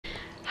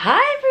Hi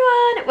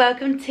everyone,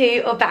 welcome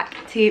to or back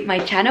to my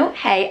channel.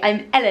 Hey,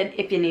 I'm Ellen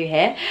if you're new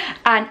here,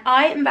 and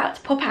I am about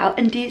to pop out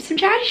and do some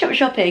charity shop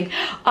shopping.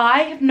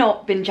 I have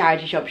not been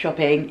charity shop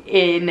shopping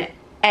in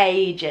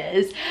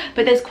ages,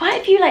 but there's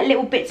quite a few like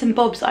little bits and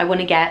bobs that I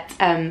want to get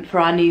for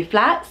our new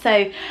flat.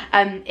 So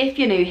if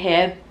you're new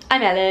here,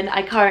 I'm Ellen.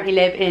 I currently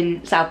live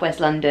in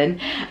southwest London,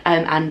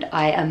 and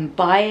I am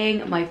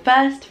buying my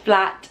first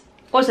flat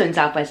also in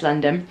southwest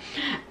London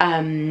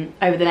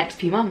over the next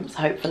few months.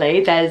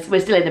 Hopefully we're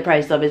still in the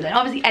process of it.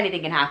 Obviously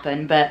anything can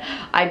happen, but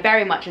I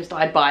very much have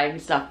started buying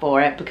stuff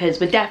for it because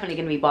we're definitely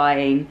going to be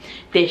buying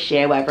this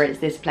year, whether it's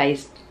this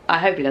place. I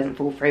hope it doesn't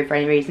fall through for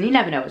any reason. You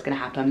never know what's going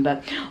to happen,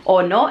 but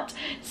or not.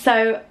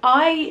 So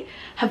I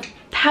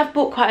have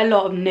bought quite a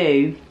lot of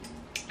new,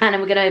 and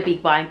we're going to be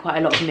buying quite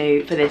a lot of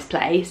new for this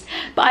place.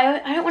 But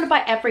I don't want to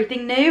buy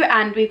everything new,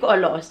 and we've got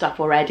a lot of stuff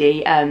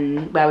already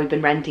where we've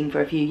been renting for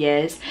a few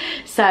years.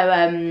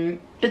 So,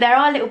 but there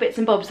are little bits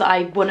and bobs that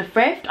I want to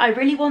thrift. I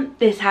really want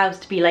this house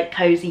to be like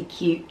cozy,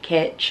 cute,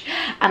 kitsch.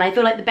 And I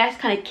feel like the best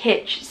kind of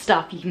kitsch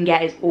stuff you can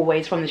get is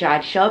always from the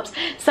charity shops.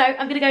 So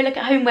I'm going to go look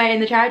at homeware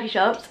in the charity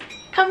shops.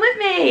 Come with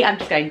me. I'm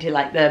just going to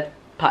like the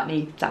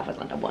Putney, southwest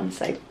London one,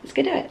 so let's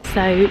go do it.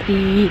 So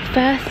the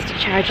first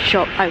charity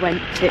shop I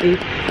went to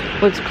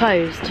was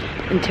closed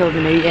until the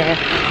new year.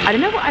 I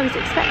don't know what I was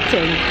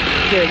expecting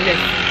doing this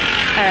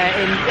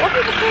in, what are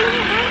people calling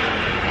it now?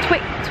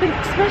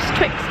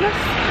 Twixmas?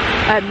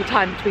 The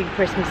time between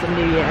Christmas and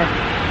New Year.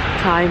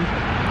 Time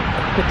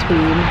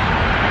between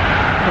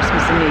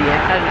Christmas and New Year,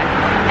 I don't know.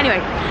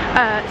 Anyway,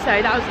 so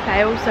that was a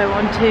fail, so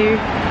on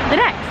to the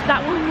next.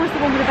 That one was the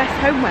one with the best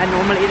homeware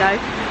normally though.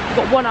 We've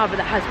got one other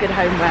that has good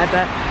homeware,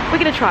 but we're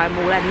going to try them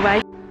all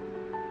anyway.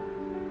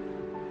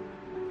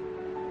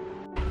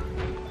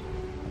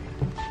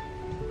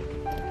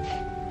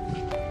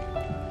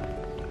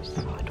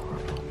 So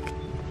adorable.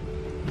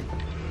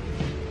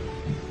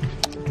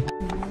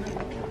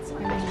 It's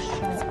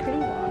pretty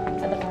warm.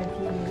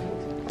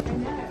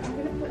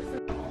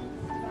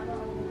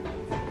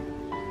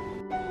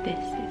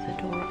 This is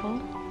adorable,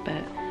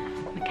 but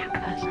I'm a cat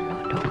person,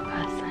 not a dog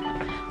person.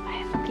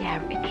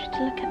 I'm interested to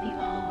look at the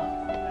art.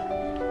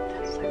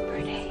 That's so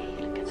pretty.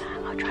 Look at that.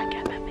 I'll try and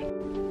get that thing.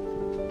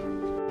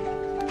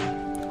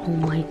 Oh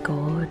my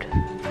god.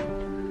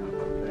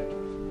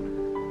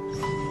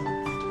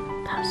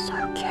 That's so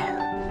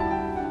cute.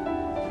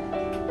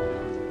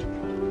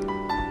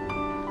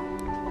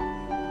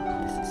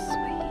 This is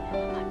sweet.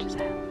 How much is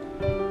it?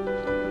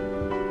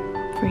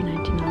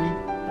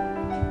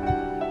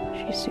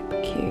 $3.99. She's super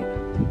cute.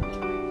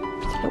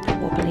 It's a little bit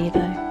wobbly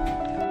though.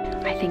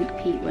 I think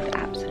Pete would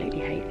absolutely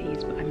hate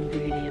these, but I'm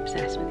really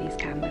obsessed with these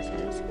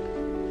canvases.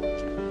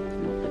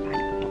 Not the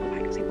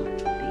bags, I got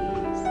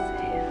these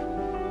here.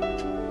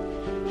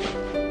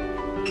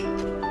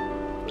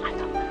 I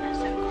love them, they're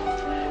so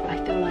cool. I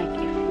feel like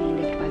if we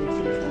lived by the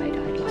seaside,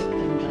 I'd like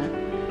them, but I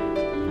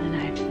don't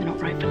know, they're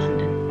not right for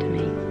London to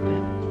me,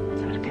 but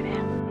so look at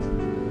it.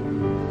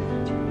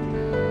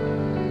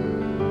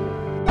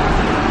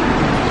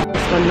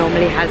 This one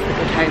normally has the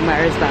good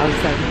homeware as well,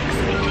 so I'm excited.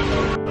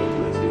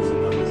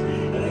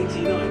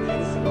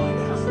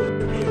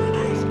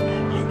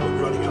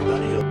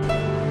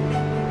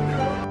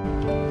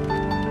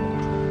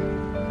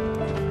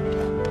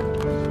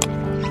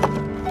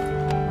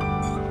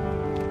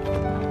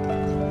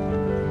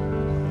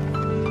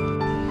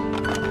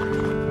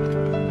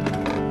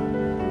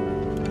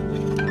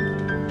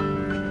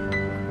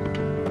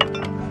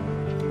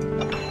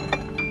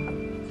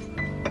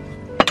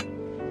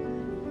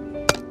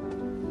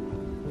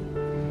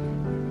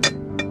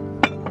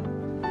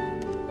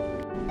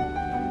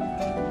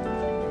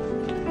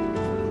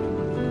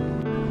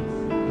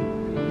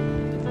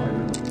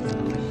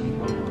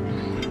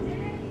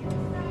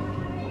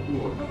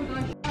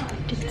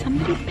 Did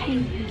somebody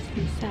paint this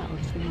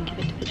themselves and then give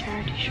it to the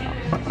charity shop?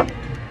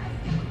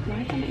 Why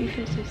does that make me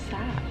feel so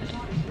sad?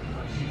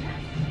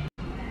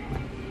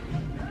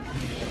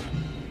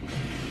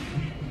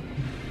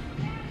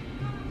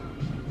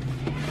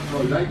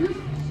 Oh, you like it?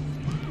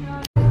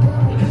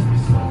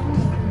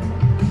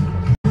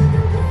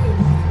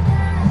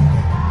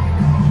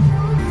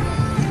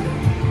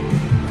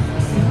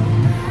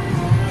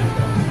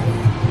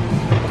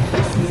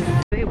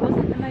 It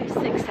wasn't the most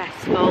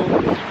successful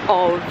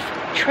of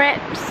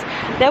trips.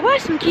 There were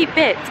some cute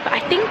bits, but I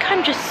think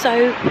I'm just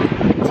so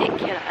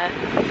particular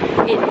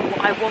in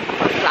what I want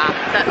for a flat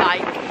that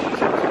like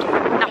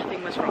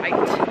nothing was right.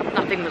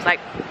 Nothing was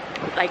like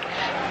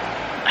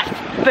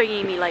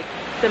bringing me like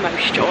the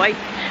most joy.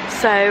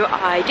 So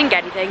I didn't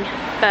get anything,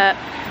 but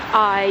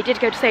I did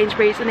go to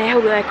Sainsbury's and they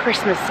held their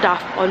Christmas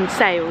stuff on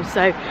sale.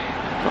 So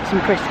got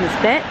some Christmas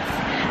bits,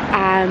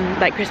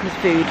 like Christmas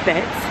food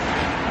bits.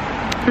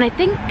 And I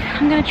think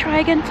I'm going to try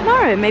again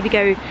tomorrow. Maybe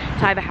go to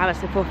either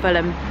Hammersmith or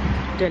Fulham.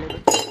 Do a little.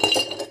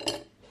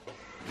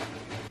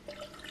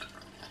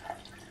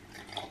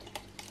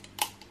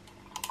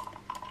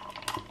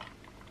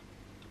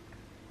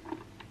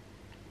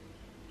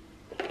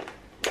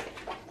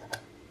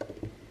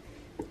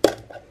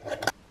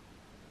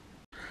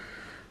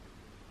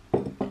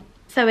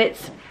 So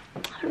it's,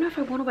 I don't know if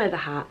I want to wear the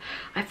hat.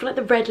 I feel like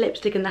the red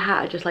lipstick and the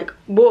hat are just like,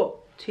 whoa,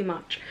 too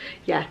much.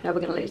 Yeah, no, we're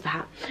gonna lose the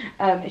hat.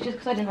 It's just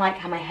because I didn't like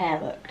how my hair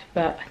looked,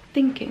 but I'm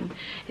thinking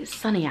it's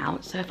sunny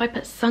out, so if I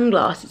put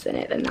sunglasses in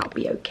it, then that'll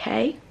be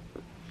okay.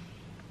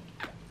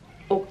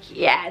 Oh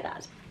yeah,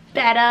 that's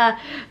better. I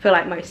feel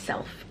like more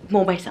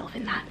myself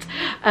in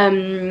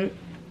that.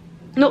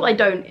 Not that I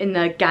don't in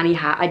the Ganni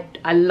hat.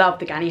 I love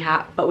the Ganni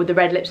hat, but with the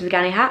red lips and the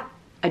Ganni hat,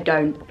 I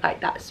don't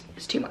like.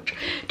 It's too much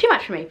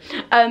for me.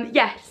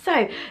 Yeah,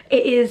 so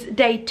it is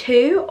day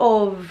 2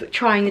 of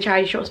trying the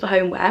charity shops for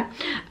homeware.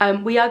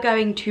 We are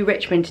going to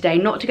Richmond today,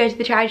 not to go to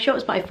the charity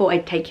shops, but I thought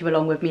I'd take you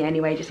along with me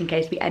anyway, just in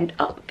case we end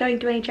up going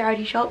to any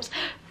charity shops.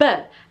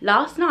 But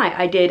last night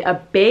I did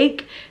a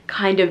big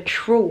kind of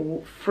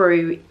trawl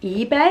through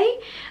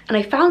eBay and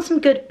I found some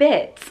good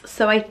bits.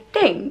 So I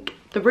think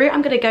the route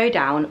I'm going to go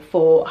down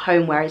for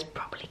homeware is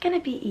probably going to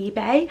be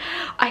eBay.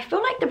 I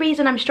feel like the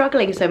reason I'm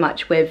struggling so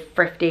much with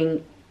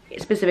thrifting,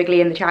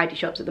 specifically in the charity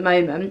shops at the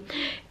moment,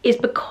 is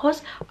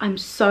because I'm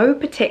so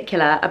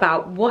particular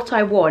about what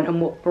I want and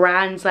what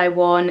brands I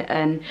want,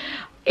 and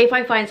if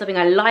I find something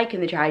I like in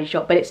the charity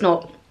shop but it's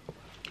not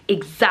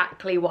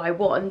exactly what I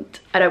want,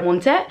 I don't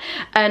want it.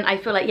 And I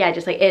feel like, yeah,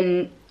 just like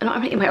in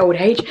my old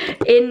age,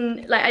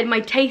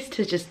 my taste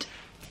has just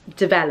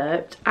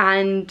developed,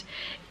 and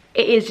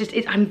it is just,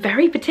 I'm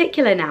very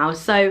particular now.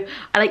 So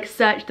I like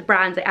searched the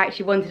brands I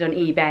actually wanted on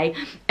eBay,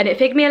 and it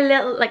took me a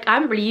little, like, I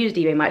haven't really used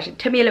eBay much. It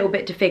took me a little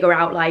bit to figure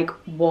out like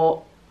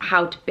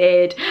how to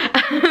bid,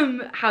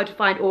 how to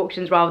find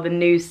auctions rather than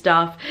new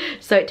stuff.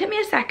 So it took me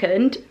a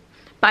second,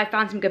 but I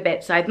found some good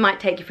bits. So I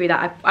might take you through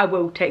that. I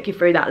will take you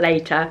through that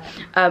later.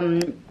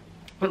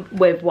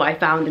 With what I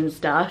found and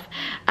stuff.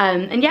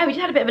 And yeah, we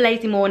just had a bit of a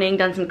lazy morning,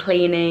 done some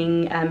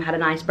cleaning, had a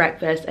nice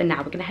breakfast, and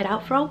now we're gonna head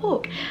out for our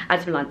walk.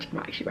 Had some lunch. I'm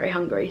actually very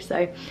hungry,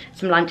 so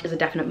some lunch is a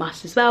definite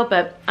must as well,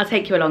 but I'll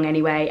take you along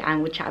anyway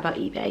and we'll chat about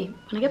eBay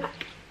when I get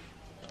back.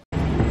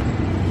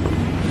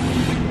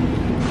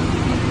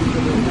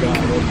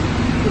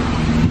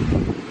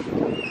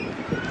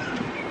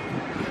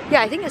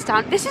 Yeah, I think it's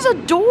down. This is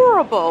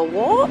adorable.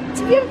 What?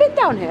 Have you ever been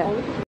down here?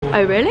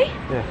 Oh, really?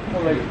 Yeah.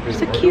 It's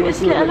the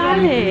cutest little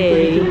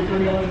alley.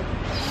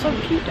 So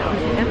cute down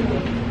here.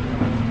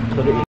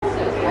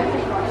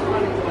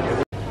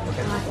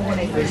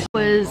 It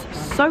was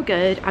so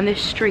good, and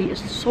this street is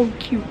so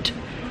cute.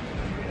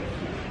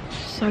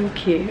 So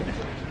cute.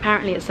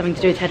 Apparently it's something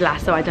to do with Ted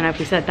Lasso. I don't know if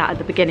we said that at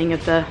the beginning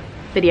of the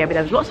video, but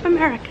there was lots of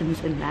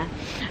Americans in there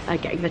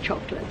getting the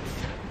chocolates.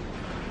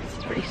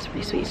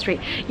 Really sweet street.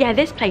 Yeah,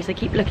 this place I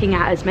keep looking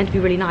at is meant to be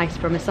really nice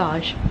for a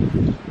massage.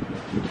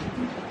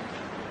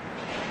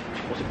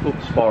 What's it called?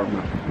 Spa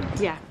mat.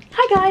 Yeah.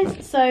 Hi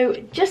guys, so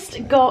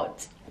just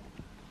got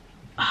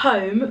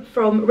home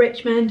from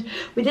Richmond.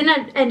 We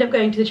didn't end up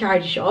going to the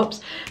charity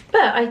shops,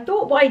 but I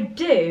thought what I'd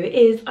do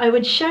is I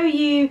would show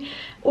you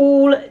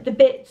all the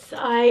bits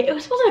it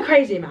wasn't a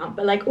crazy amount,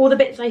 but like all the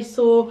bits I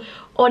saw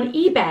on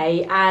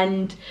eBay,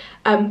 and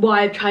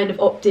why I've kind of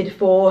opted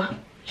for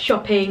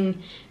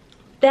shopping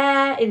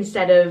there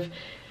instead of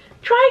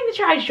trying the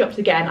charity shops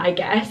again, I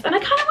guess. And I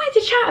kind of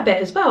wanted to chat a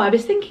bit as well. I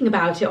was thinking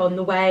about it on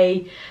the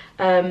way.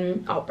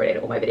 Oh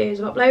brilliant, all my videos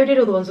are uploaded,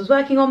 all the ones I was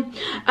working on.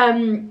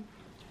 I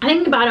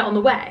think about it on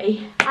the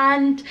way,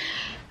 and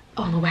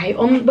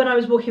when I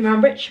was walking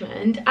around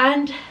Richmond,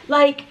 and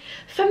like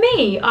for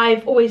me,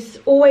 I've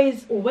recently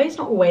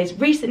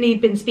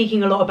been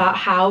speaking a lot about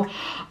how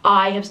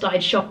I have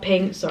started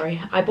shopping.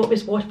 Sorry, I bought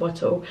this water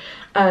bottle.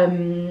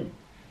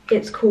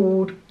 They're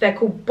called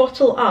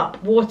Bottle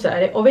Up Water,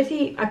 and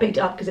obviously I picked it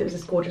up because it was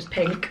this gorgeous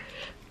pink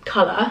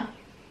colour.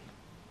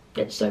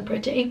 It's so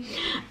pretty.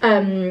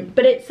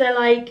 But it's a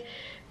like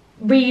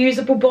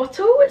reusable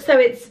bottle, so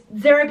it's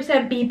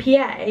 0%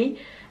 BPA,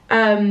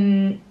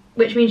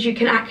 which means you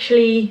can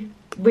actually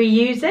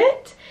reuse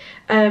it.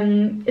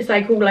 It's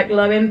like all like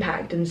low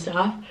impact and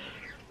stuff.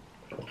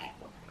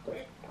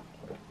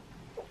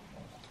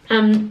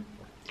 I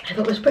thought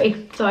it was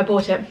pretty, so I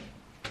bought it.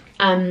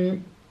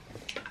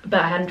 But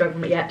I hadn't drunk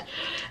from it yet.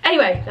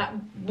 Anyway, that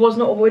was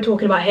not what we were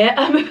talking about here.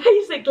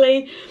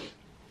 Basically,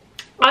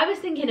 I was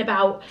thinking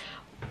about,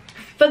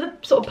 for the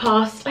sort of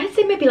past, I'd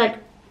say maybe like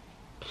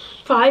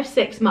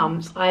 5-6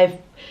 months, I've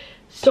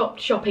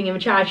stopped shopping in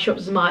charity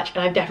shops as much, and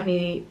I've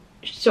definitely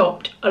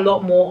shopped a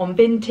lot more on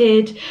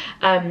Vinted,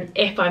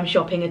 if I'm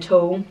shopping at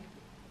all.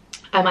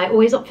 I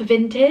always opt for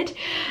Vinted,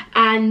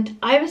 and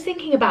I was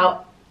thinking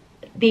about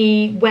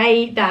the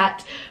way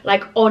that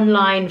like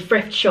online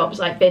thrift shops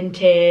like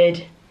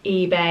Vinted,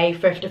 eBay,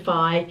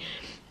 Thriftify,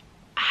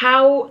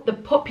 how the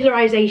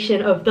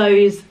popularization of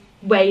those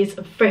ways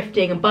of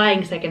thrifting and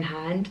buying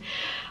secondhand,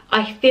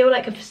 I feel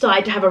like have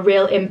started to have a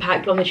real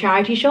impact on the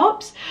charity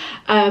shops.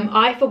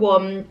 I, for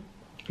one,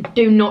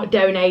 do not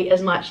donate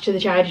as much to the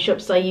charity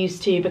shops as I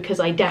used to,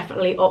 because I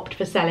definitely opt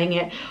for selling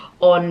it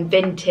on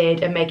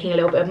Vinted and making a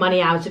little bit of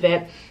money out of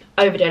it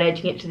over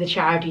donating it to the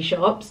charity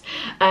shops.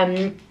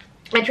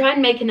 I try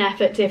and make an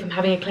effort to, if I'm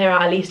having a clear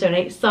out, at least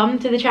donate some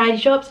to the charity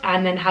shops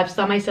and then have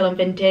some I sell on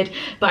Vinted,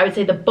 but I would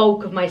say the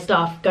bulk of my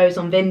stuff goes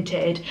on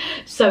Vinted.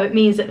 So it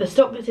means that the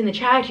stock that's in the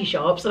charity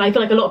shops, and I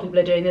feel like a lot of people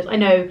are doing this, I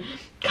know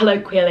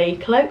colloquially,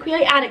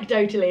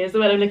 anecdotally is the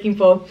word I'm looking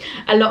for,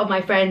 a lot of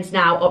my friends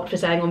now opt for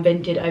selling on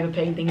Vinted over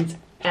putting things,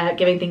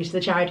 giving things to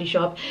the charity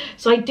shop.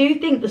 So I do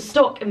think the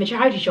stock in the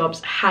charity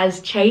shops has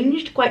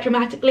changed quite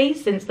dramatically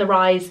since the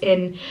rise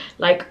in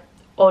like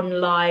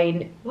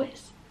online, what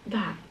is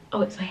that? Oh,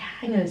 it's my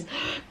hangers.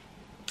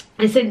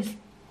 And since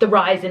the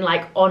rise in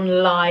like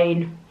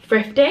online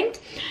thrifting.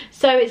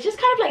 So it's just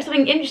kind of like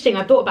something interesting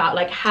I've thought about,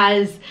 like,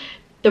 has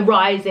the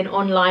rise in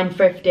online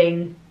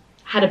thrifting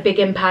had a big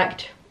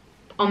impact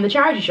on the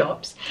charity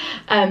shops?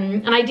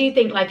 And I do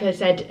think, like I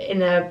said in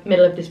the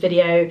middle of this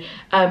video,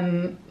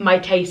 my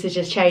taste has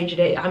just changed.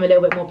 I'm a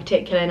little bit more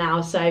particular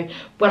now, so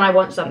when I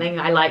want something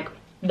I like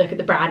look at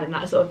the brand and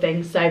that sort of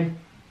thing. So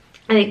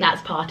I think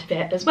that's part of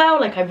it as well.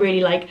 Like,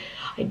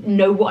 I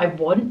know what I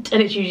want,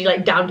 and it's usually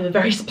like down to the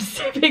very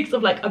specifics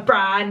of like a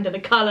brand and a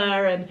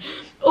colour and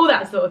all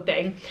that sort of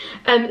thing.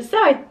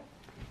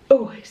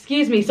 Oh,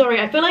 excuse me, sorry,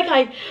 I feel like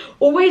I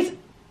always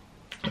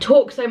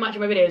talk so much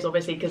in my videos,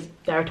 obviously because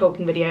they're a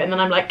talking video, and then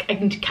I'm like, I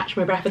need to catch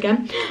my breath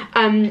again.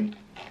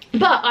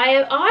 But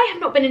I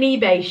have not been an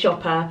eBay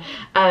shopper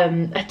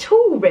at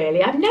all,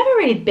 really. I've never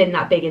really been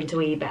that big into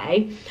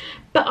eBay.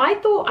 But I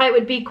thought it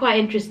would be quite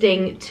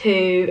interesting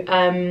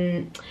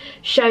to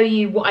show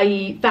you what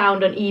I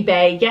found on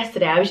eBay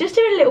yesterday. I was just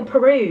doing a little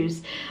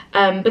peruse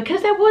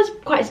because there was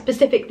quite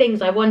specific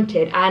things I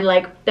wanted, and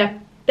like they're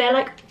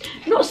like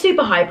not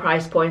super high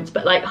price points,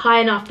 but like high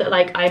enough that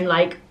like I'm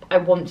like, I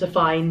want to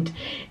find,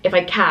 if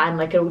I can,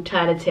 like an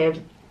alternative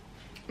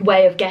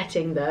way of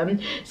getting them.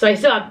 So I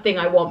still have the thing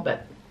I want,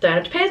 but don't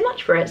have to pay as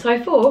much for it. So I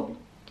thought,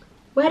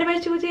 where do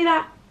most people do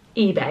that?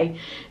 eBay.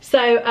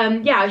 So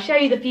yeah, I'll show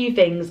you the few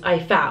things I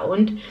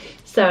found.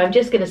 So I'm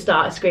just going to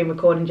start a screen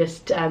recording,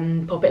 just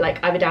pop it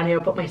like either down here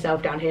or put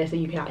myself down here so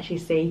you can actually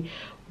see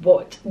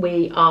what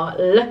we are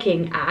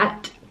looking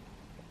at.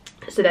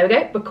 So there we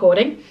go,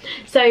 recording.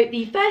 So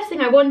the first thing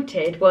I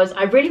wanted was,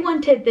 I really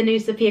wanted the new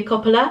Sofia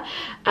Coppola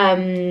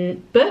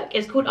book.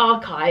 It's called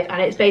Archive,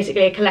 and it's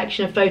basically a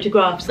collection of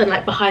photographs and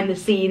like behind the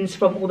scenes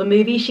from all the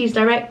movies she's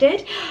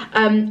directed.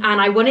 And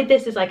I wanted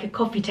this as like a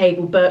coffee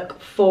table book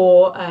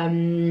for our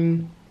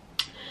new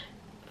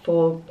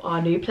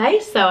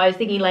place. So I was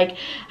thinking like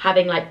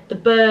having like the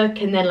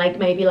book and then like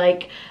maybe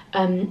like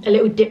a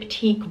little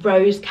diptyque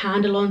rose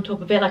candle on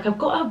top of it. Like, I've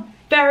got a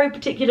very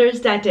particular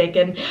aesthetic,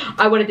 and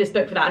I wanted this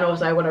book for that, and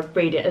also I want to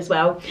read it as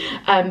well.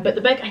 But the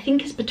book, I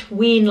think, is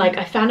between like,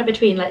 I found it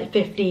between like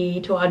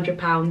 50 to 100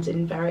 pounds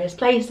in various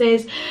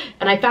places,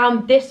 and I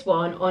found this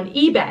one on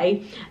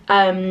eBay,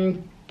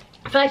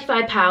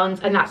 35 pounds,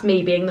 and that's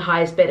me being the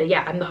highest bidder.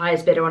 Yeah, I'm the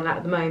highest bidder on that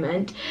at the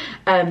moment.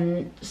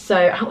 So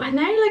and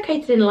they're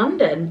located in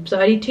London, so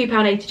only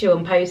 £2.82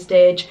 on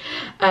postage.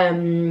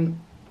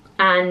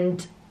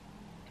 And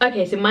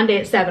okay, so Monday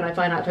at 7 I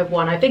find out if I've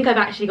won. I think I've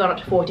actually gone up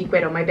to 40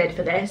 quid on my bid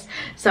for this,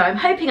 so I'm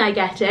hoping I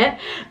get it.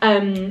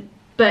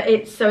 But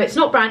it's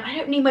not brand, I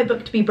don't need my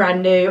book to be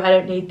brand new. I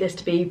don't need this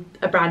to be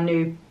a brand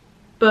new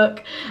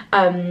book.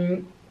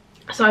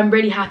 So I'm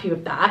really happy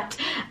with that.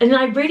 And then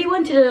I really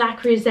wanted a Le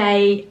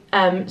Creuset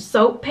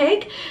salt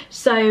pig.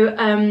 So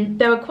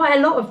there were quite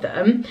a lot of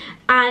them,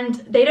 and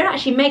they don't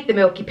actually make the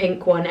milky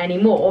pink one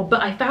anymore,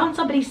 but I found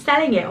somebody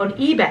selling it on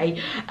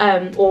eBay,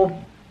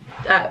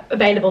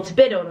 available to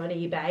bid on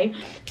eBay.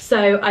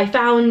 So I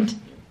found,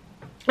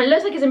 it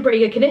looks like it's in pretty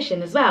good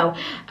condition as well.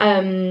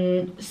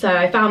 So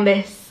I found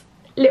this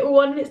little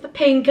one, it's the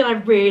pink, and I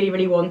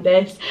really want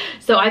this.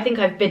 So I think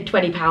I've bid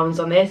 £20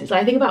 on this. It's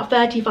I think about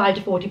 35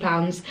 to 40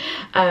 pounds.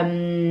 What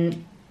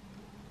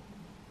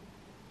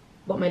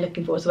am I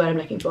looking for? Is the word I'm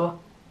looking for.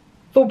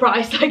 Full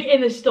price, like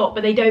in the stock,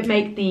 but they don't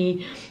make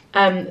the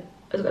there's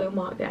got a little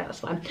mark there, that's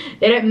fine.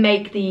 They don't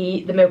make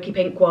the milky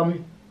pink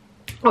one,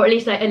 or at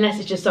least unless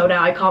it's just sold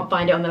out. I can't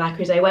find it on the Le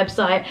Creuset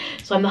website.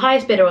 So I'm the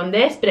highest bidder on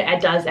this, but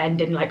it does end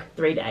in like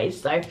 3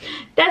 days. So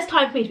there's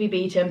time for me to be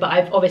beaten, but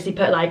I've obviously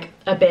put like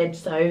a bid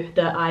so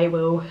that I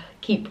will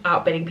keep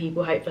outbidding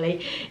people,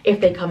 hopefully, if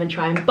they come and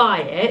try and buy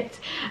it.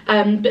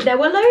 But there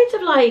were loads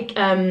of like,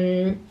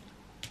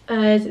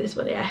 is it this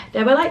one? Yeah,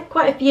 there were like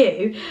quite a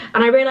few,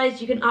 and I realised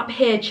you can up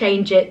here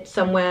change it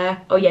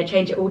somewhere. Oh yeah,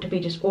 change it all to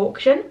be just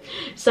auction.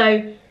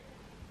 So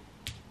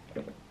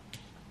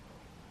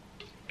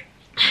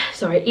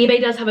sorry, eBay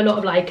does have a lot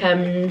of like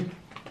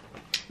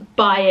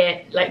buy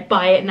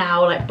it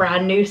now, like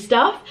brand new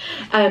stuff,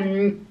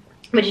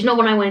 which is not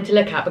what I wanted to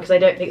look at, because I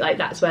don't think like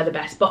that's where the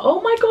best, but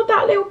oh my god,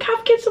 that little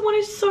Cath Kidston one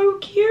is so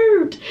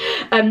cute.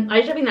 I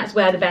just don't think that's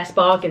where the best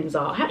bargains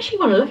are. I actually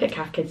want to look at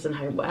Cath Kidston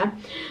homeware.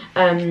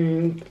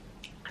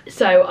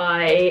 So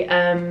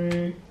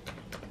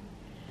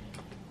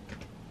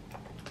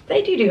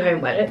they do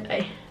homeware, don't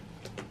they?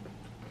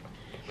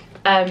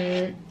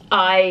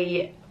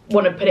 I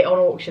want to put it on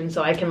auction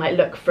so I can like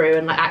look through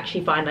and like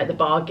actually find like the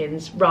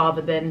bargains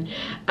rather than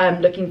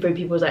looking through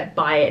people's like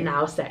buy it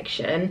now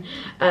section.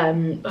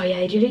 Oh yeah,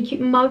 really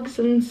cute mugs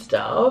and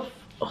stuff.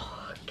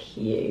 Oh,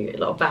 cute. A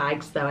lot of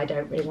bags though. I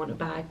don't really want a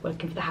bag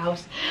working for the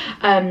house.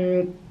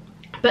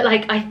 But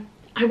like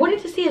I wanted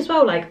to see as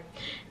well like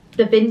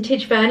the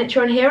vintage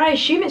furniture on here. I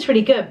assume it's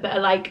really good, but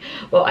like,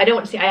 well, I don't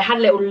want to see. I had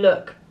a little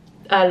look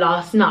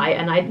last night,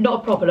 and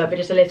not a proper look, but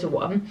just a little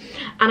one,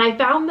 and I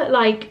found that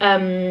like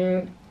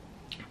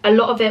a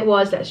lot of it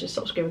was, let's just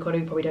stop screen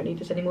recording, we probably don't need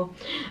this anymore.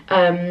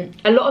 A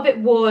lot of it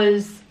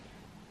was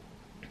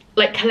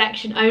like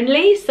collection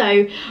only,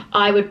 so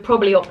I would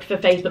probably opt for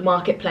Facebook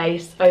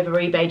Marketplace over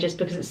eBay just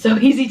because it's so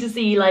easy to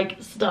see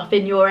like stuff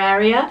in your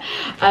area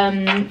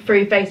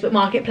through Facebook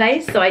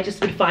Marketplace. So I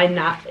just would find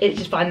that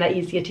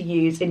easier to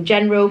use in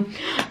general.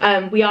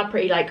 We are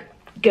pretty like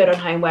good on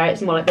homeware.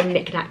 It's more like the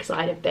knick-knack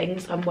side of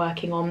things I'm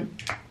working on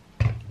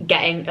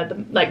getting at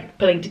the like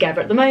pulling together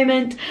at the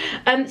moment.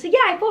 So yeah,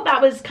 I thought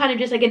that was kind of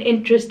just like an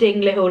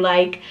interesting little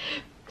like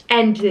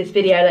end to this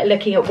video, like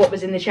looking at what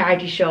was in the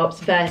charity shops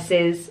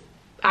versus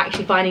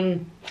actually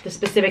finding the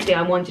specific thing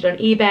I wanted on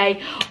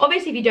eBay.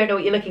 Obviously if you don't know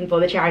what you're looking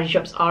for, the charity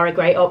shops are a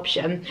great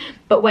option,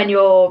 but when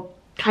you're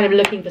kind of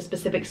looking for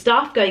specific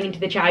stuff, going into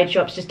the charity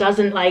shops just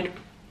doesn't, like,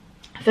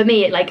 for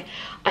me, it like,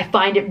 I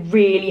find it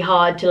really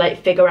hard to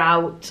like figure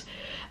out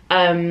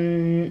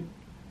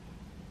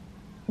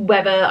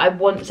whether I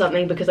want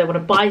something because I want to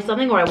buy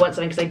something or I want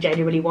something because I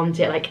genuinely want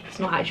it. Like, it's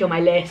not actually on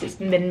my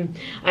list.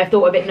 I've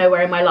thought of it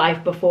nowhere in my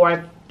life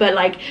before, but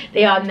like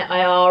they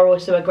are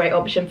also a great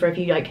option for if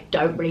you like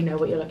don't really know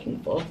what you're looking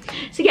for.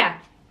 So yeah,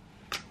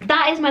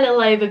 that is my little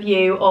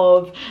overview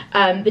of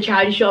the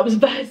charity shops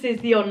versus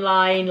the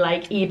online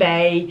like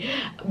eBay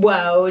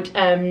world,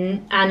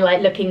 and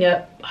like looking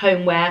at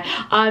homeware.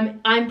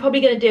 I'm probably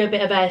going to do a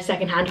bit of a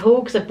secondhand haul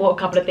because I've bought a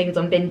couple of things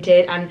on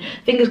Vinted, and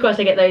fingers crossed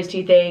I get those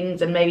two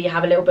things and maybe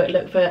have a little bit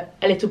of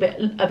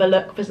a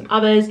look for some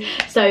others.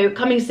 So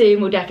coming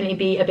soon will definitely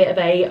be a bit of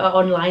a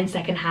online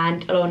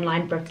secondhand, an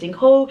online thrifting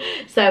haul.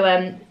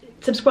 So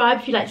subscribe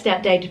if you like to stay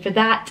updated for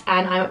that,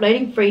 and I'm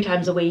uploading 3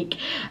 times a week.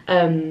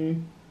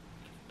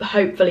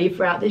 Hopefully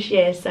throughout this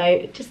year,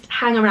 so just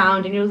hang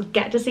around and you'll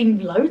get to see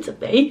loads of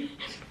me.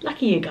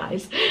 Lucky you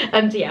guys.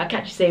 So yeah, I'll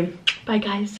catch you soon. Bye guys.